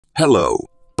Hello,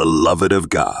 beloved of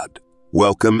God.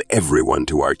 Welcome everyone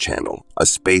to our channel, a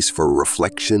space for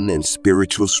reflection and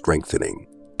spiritual strengthening.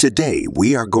 Today,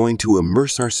 we are going to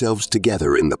immerse ourselves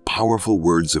together in the powerful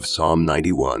words of Psalm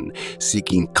 91,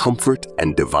 seeking comfort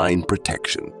and divine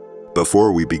protection.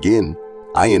 Before we begin,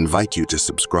 I invite you to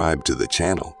subscribe to the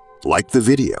channel, like the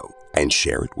video, and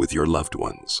share it with your loved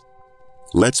ones.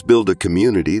 Let's build a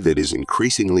community that is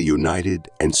increasingly united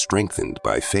and strengthened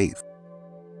by faith.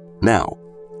 Now,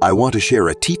 I want to share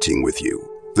a teaching with you.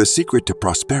 The secret to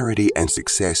prosperity and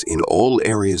success in all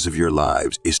areas of your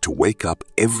lives is to wake up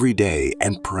every day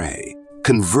and pray.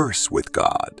 Converse with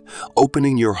God,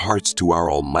 opening your hearts to our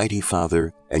Almighty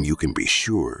Father, and you can be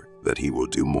sure that He will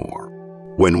do more.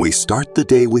 When we start the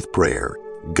day with prayer,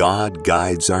 God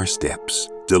guides our steps,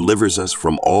 delivers us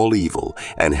from all evil,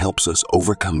 and helps us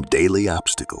overcome daily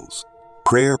obstacles.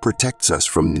 Prayer protects us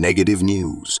from negative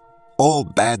news. All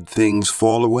bad things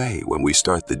fall away when we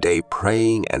start the day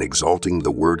praying and exalting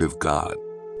the Word of God.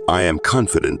 I am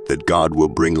confident that God will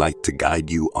bring light to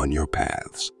guide you on your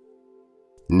paths.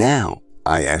 Now,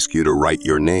 I ask you to write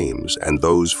your names and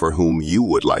those for whom you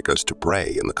would like us to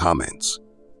pray in the comments.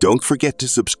 Don't forget to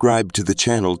subscribe to the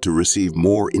channel to receive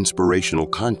more inspirational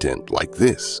content like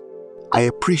this. I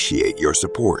appreciate your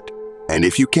support, and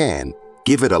if you can,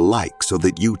 give it a like so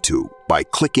that YouTube, by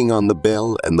clicking on the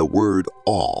bell and the word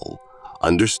all,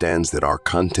 understands that our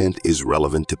content is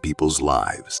relevant to people's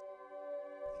lives.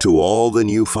 To all the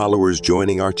new followers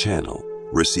joining our channel,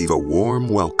 receive a warm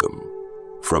welcome.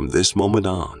 From this moment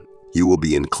on, you will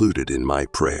be included in my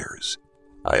prayers.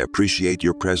 I appreciate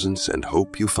your presence and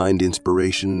hope you find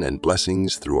inspiration and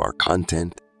blessings through our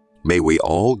content. May we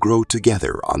all grow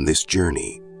together on this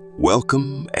journey.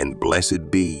 Welcome and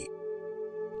blessed be.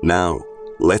 Now,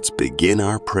 let's begin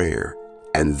our prayer,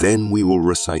 and then we will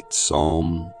recite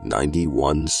Psalm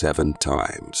 91 7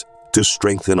 times to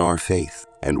strengthen our faith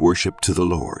and worship to the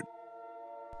Lord.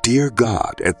 Dear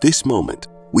God, at this moment,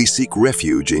 we seek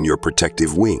refuge in your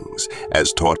protective wings,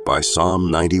 as taught by Psalm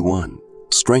 91.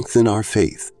 Strengthen our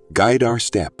faith, guide our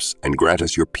steps, and grant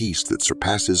us your peace that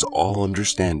surpasses all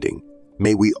understanding.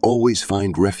 May we always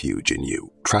find refuge in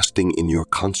you, trusting in your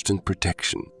constant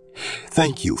protection.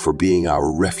 Thank you for being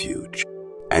our refuge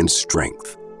and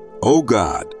strength. O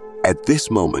God, at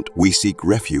this moment we seek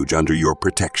refuge under your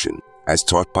protection, as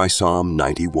taught by Psalm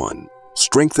 91.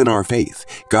 Strengthen our faith,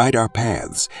 guide our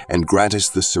paths, and grant us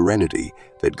the serenity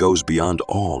that goes beyond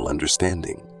all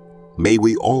understanding. May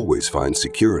we always find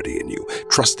security in you,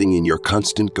 trusting in your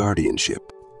constant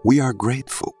guardianship. We are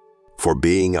grateful for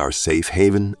being our safe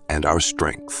haven and our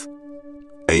strength.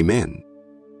 Amen.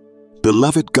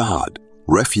 Beloved God,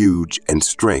 refuge and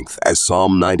strength, as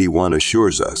Psalm 91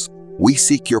 assures us, we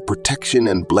seek your protection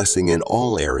and blessing in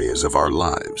all areas of our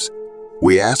lives.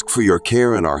 We ask for your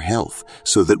care in our health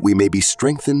so that we may be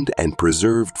strengthened and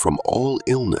preserved from all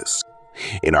illness.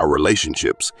 In our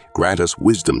relationships, grant us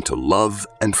wisdom to love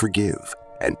and forgive,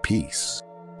 and peace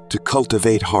to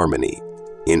cultivate harmony.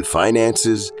 In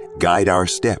finances, guide our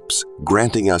steps,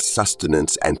 granting us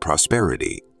sustenance and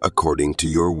prosperity according to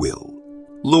your will.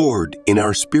 Lord, in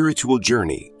our spiritual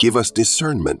journey, give us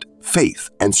discernment,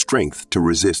 faith, and strength to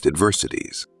resist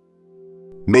adversities.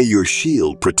 May your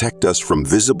shield protect us from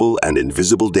visible and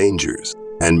invisible dangers,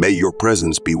 and may your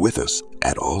presence be with us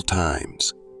at all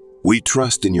times. We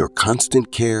trust in your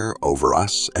constant care over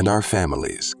us and our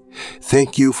families.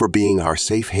 Thank you for being our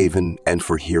safe haven and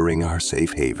for hearing our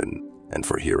safe haven and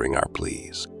for hearing our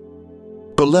pleas.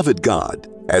 Beloved God,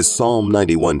 as Psalm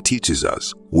 91 teaches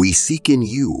us, we seek in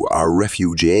you our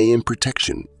refuge and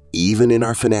protection, even in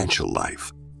our financial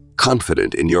life,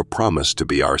 confident in your promise to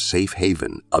be our safe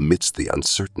haven amidst the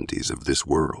uncertainties of this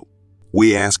world.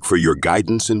 We ask for your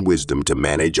guidance and wisdom to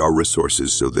manage our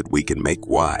resources so that we can make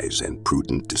wise and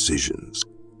prudent decisions.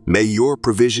 May your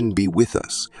provision be with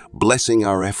us, blessing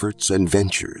our efforts and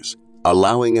ventures,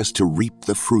 allowing us to reap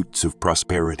the fruits of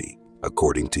prosperity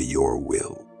according to your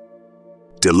will.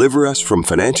 Deliver us from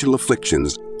financial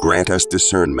afflictions, grant us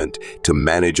discernment to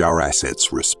manage our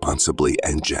assets responsibly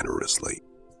and generously.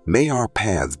 May our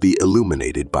paths be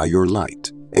illuminated by your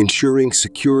light, ensuring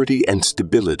security and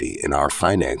stability in our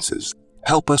finances.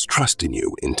 Help us trust in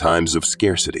you in times of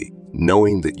scarcity,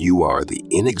 knowing that you are the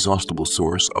inexhaustible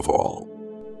source of all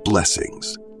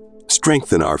blessings.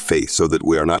 Strengthen our faith so that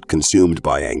we are not consumed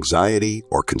by anxiety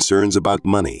or concerns about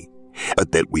money,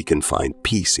 but that we can find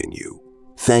peace in you.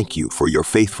 Thank you for your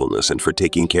faithfulness and for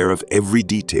taking care of every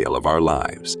detail of our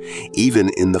lives, even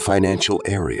in the financial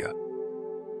area.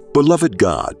 Beloved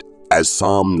God, as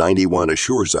Psalm 91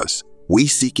 assures us, we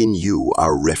seek in you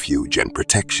our refuge and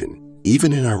protection,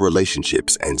 even in our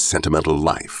relationships and sentimental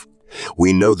life.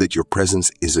 We know that your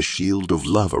presence is a shield of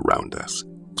love around us,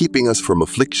 keeping us from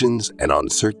afflictions and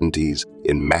uncertainties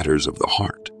in matters of the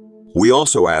heart. We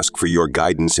also ask for your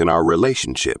guidance in our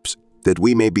relationships, that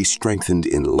we may be strengthened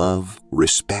in love,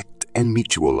 respect, and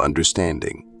mutual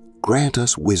understanding. Grant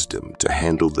us wisdom to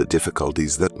handle the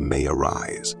difficulties that may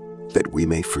arise, that we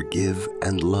may forgive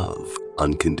and love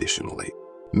unconditionally.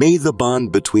 May the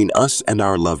bond between us and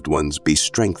our loved ones be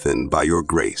strengthened by your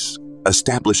grace,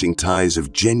 establishing ties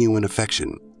of genuine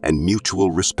affection and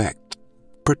mutual respect.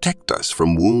 Protect us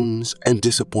from wounds and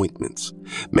disappointments.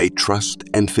 May trust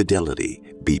and fidelity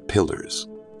be pillars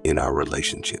in our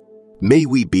relationship. May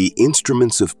we be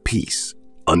instruments of peace,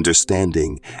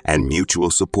 understanding, and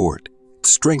mutual support,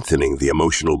 strengthening the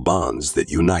emotional bonds that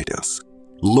unite us.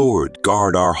 Lord,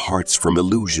 guard our hearts from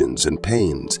illusions and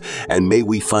pains, and may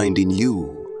we find in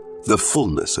you the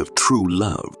fullness of true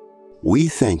love. We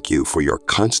thank you for your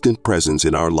constant presence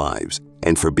in our lives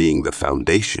and for being the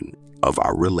foundation of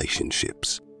our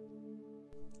relationships.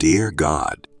 Dear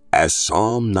God, as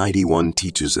Psalm 91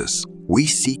 teaches us, we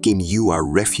seek in you our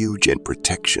refuge and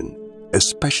protection,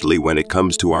 especially when it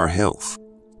comes to our health.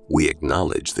 We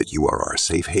acknowledge that you are our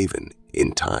safe haven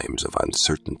in times of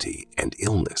uncertainty and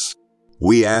illness.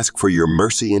 We ask for your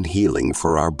mercy and healing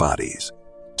for our bodies.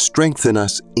 Strengthen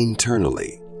us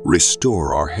internally,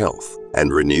 restore our health,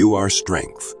 and renew our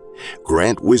strength.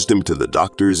 Grant wisdom to the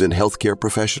doctors and healthcare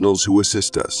professionals who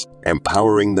assist us,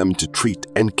 empowering them to treat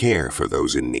and care for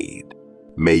those in need.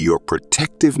 May your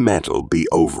protective mantle be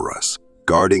over us,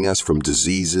 guarding us from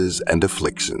diseases and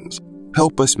afflictions.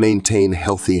 Help us maintain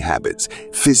healthy habits,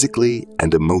 physically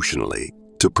and emotionally,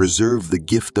 to preserve the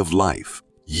gift of life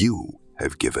you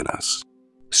have given us.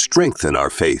 Strengthen our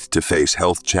faith to face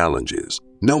health challenges,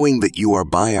 knowing that you are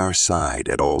by our side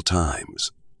at all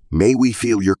times. May we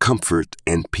feel your comfort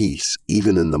and peace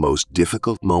even in the most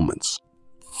difficult moments.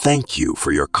 Thank you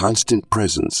for your constant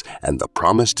presence and the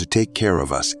promise to take care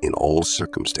of us in all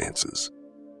circumstances.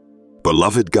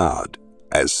 Beloved God,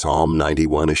 as Psalm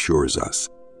 91 assures us,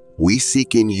 we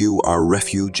seek in you our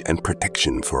refuge and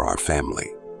protection for our family.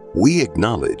 We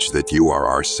acknowledge that you are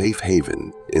our safe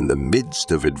haven in the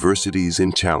midst of adversities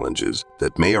and challenges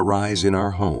that may arise in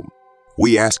our home.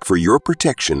 We ask for your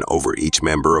protection over each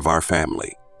member of our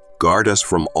family. Guard us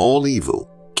from all evil,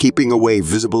 keeping away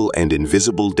visible and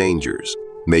invisible dangers.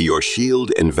 May your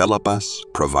shield envelop us,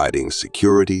 providing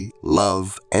security,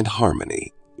 love, and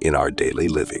harmony in our daily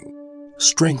living.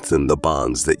 Strengthen the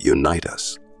bonds that unite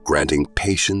us, granting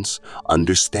patience,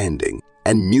 understanding,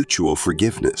 and mutual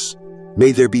forgiveness.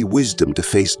 May there be wisdom to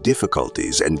face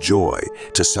difficulties and joy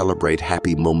to celebrate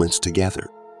happy moments together.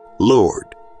 Lord,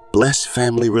 bless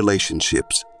family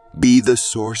relationships, be the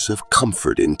source of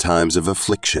comfort in times of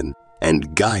affliction,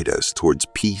 and guide us towards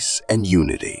peace and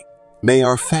unity. May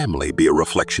our family be a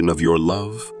reflection of your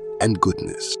love and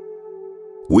goodness.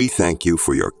 We thank you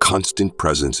for your constant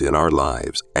presence in our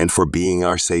lives and for being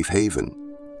our safe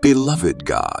haven. Beloved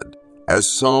God, as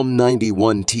Psalm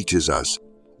 91 teaches us,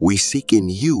 we seek in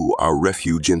you our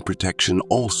refuge and protection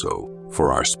also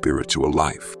for our spiritual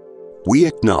life. We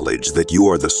acknowledge that you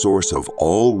are the source of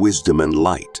all wisdom and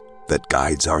light that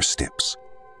guides our steps.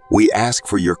 We ask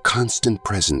for your constant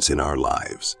presence in our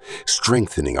lives,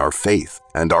 strengthening our faith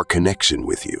and our connection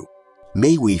with you.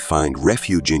 May we find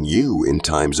refuge in you in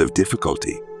times of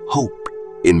difficulty, hope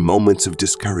in moments of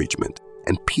discouragement,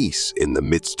 and peace in the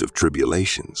midst of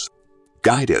tribulations.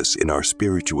 Guide us in our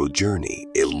spiritual journey,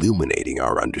 illuminating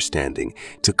our understanding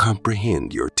to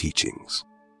comprehend your teachings.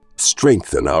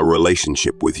 Strengthen our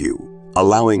relationship with you,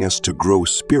 allowing us to grow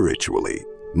spiritually,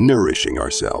 nourishing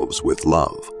ourselves with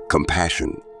love,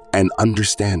 compassion, and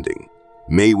understanding.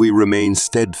 May we remain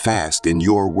steadfast in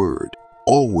your word,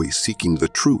 always seeking the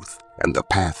truth and the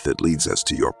path that leads us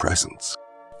to your presence.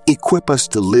 Equip us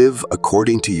to live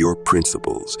according to your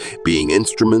principles, being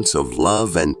instruments of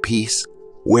love and peace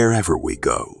wherever we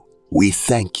go. We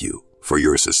thank you for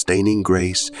your sustaining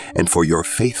grace and for your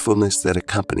faithfulness that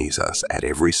accompanies us at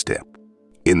every step.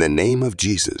 In the name of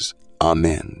Jesus,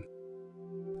 Amen.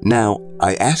 Now,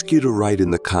 I ask you to write in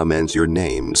the comments your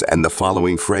names and the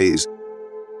following phrase: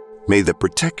 May the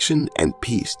protection and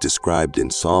peace described in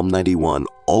Psalm 91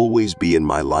 always be in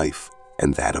my life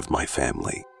and that of my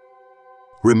family.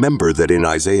 Remember that in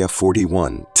Isaiah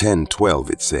 41:10-12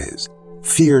 it says,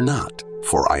 Fear not,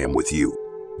 for I am with you.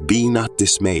 Be not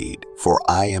dismayed, for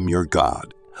I am your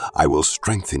God. I will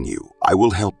strengthen you. I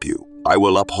will help you. I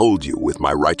will uphold you with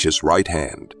my righteous right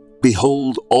hand.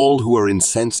 Behold, all who are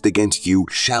incensed against you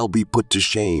shall be put to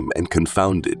shame and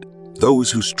confounded.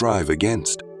 Those who strive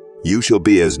against, you shall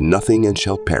be as nothing and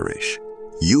shall perish.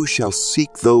 You shall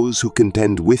seek those who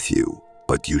contend with you,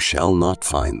 but you shall not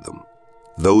find them.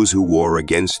 Those who war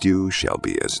against you shall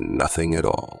be as nothing at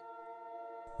all.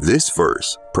 This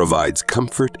verse provides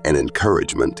comfort and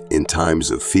encouragement in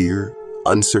times of fear,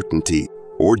 uncertainty,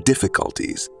 or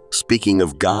difficulties, speaking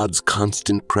of God's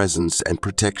constant presence and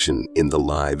protection in the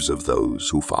lives of those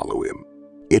who follow Him.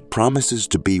 It promises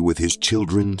to be with His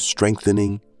children,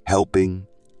 strengthening, helping,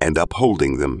 and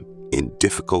upholding them in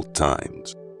difficult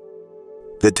times.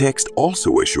 The text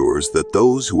also assures that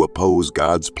those who oppose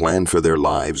God's plan for their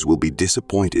lives will be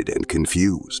disappointed and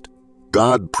confused.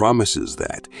 God promises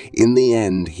that, in the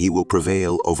end, He will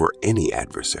prevail over any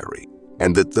adversary,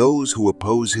 and that those who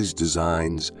oppose His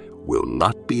designs will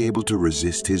not be able to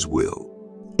resist His will.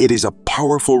 It is a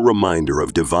powerful reminder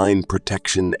of divine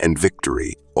protection and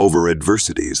victory over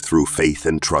adversities through faith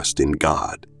and trust in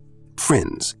God.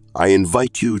 Friends, I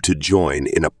invite you to join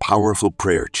in a powerful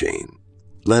prayer chain.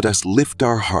 Let us lift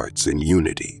our hearts in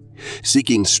unity,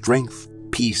 seeking strength,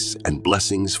 peace, and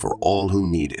blessings for all who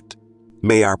need it.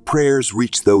 May our prayers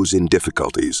reach those in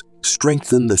difficulties,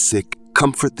 strengthen the sick,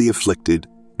 comfort the afflicted,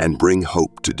 and bring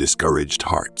hope to discouraged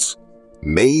hearts.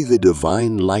 May the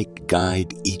divine light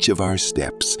guide each of our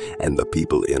steps and the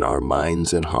people in our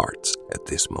minds and hearts at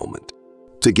this moment.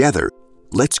 Together,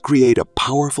 let's create a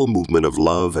powerful movement of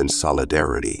love and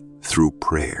solidarity through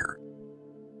prayer.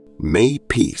 May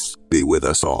peace be with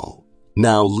us all.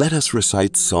 Now let us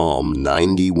recite Psalm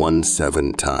 91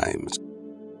 7 times.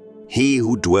 He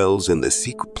who dwells in the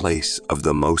secret place of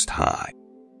the Most High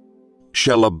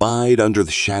shall abide under the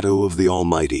shadow of the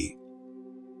Almighty.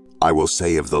 I will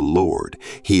say of the Lord,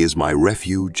 He is my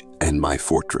refuge and my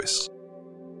fortress.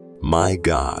 My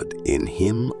God, in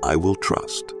Him I will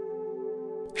trust.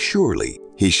 Surely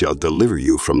He shall deliver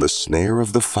you from the snare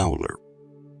of the fowler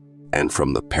and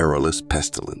from the perilous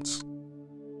pestilence.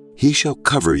 He shall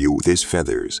cover you with His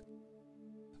feathers,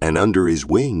 and under His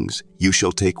wings you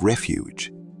shall take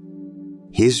refuge.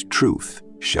 His truth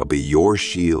shall be your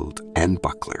shield and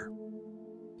buckler.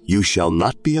 You shall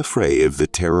not be afraid of the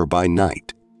terror by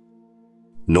night,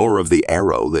 nor of the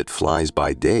arrow that flies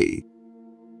by day,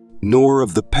 nor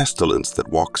of the pestilence that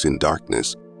walks in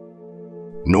darkness,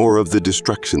 nor of the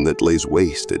destruction that lays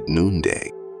waste at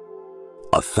noonday.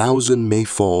 1,000 may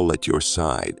fall at your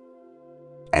side,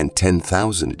 and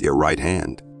 10,000 at your right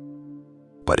hand,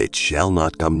 but it shall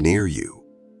not come near you.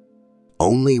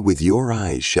 Only with your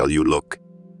eyes shall you look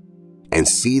and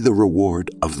see the reward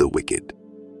of the wicked.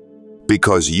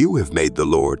 Because you have made the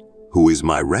Lord, who is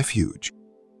my refuge,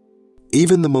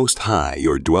 even the Most High,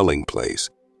 your dwelling place,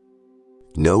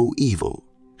 no evil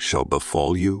shall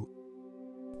befall you,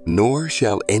 nor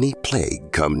shall any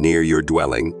plague come near your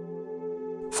dwelling.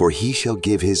 For He shall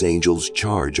give His angels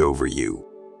charge over you,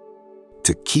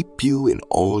 to keep you in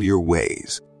all your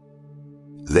ways.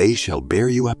 They shall bear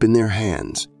you up in their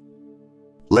hands,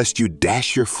 lest you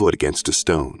dash your foot against a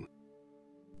stone.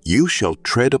 You shall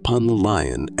tread upon the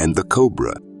lion and the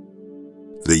cobra,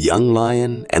 the young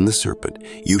lion and the serpent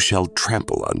you shall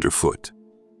trample underfoot.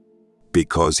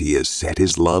 Because He has set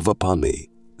His love upon me,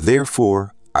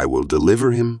 therefore I will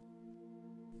deliver him.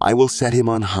 I will set him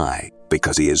on high,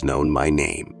 because he has known my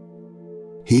name.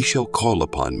 He shall call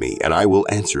upon me, and I will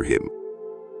answer him.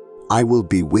 I will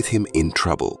be with him in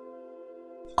trouble.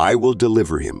 I will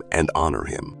deliver him and honor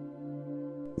him.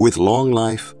 With long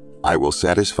life I will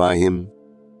satisfy him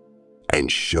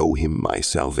and show him my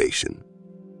salvation.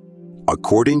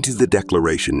 According to the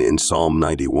declaration in Psalm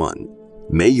 91,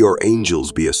 may your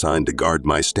angels be assigned to guard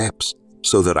my steps,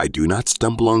 so that I do not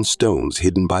stumble on stones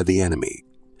hidden by the enemy.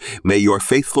 May your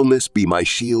faithfulness be my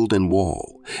shield and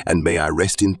wall, and may I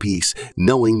rest in peace,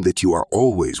 knowing that you are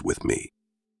always with me.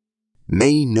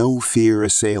 May no fear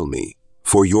assail me,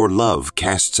 for your love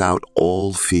casts out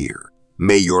all fear.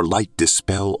 May your light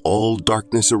dispel all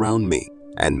darkness around me,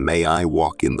 and may I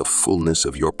walk in the fullness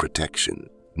of your protection,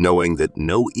 knowing that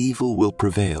no evil will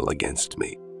prevail against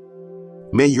me.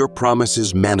 May your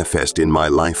promises manifest in my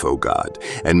life, O God,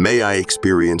 and may I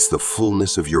experience the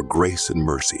fullness of your grace and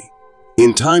mercy.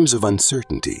 In times of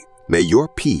uncertainty, may your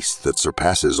peace that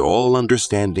surpasses all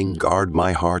understanding guard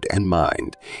my heart and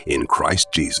mind in Christ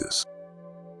Jesus.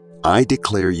 I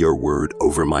declare your word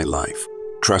over my life,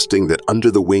 trusting that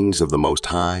under the wings of the Most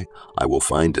High I will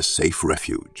find a safe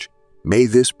refuge. May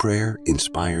this prayer,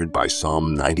 inspired by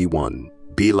Psalm 91,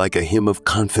 be like a hymn of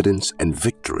confidence and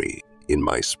victory in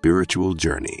my spiritual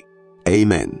journey.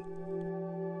 Amen.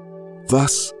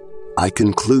 Thus, I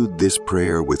conclude this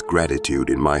prayer with gratitude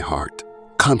in my heart,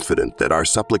 confident that our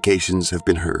supplications have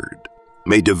been heard.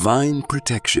 May divine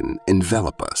protection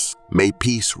envelop us, may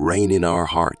peace reign in our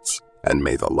hearts, and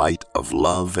may the light of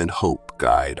love and hope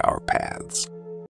guide our paths.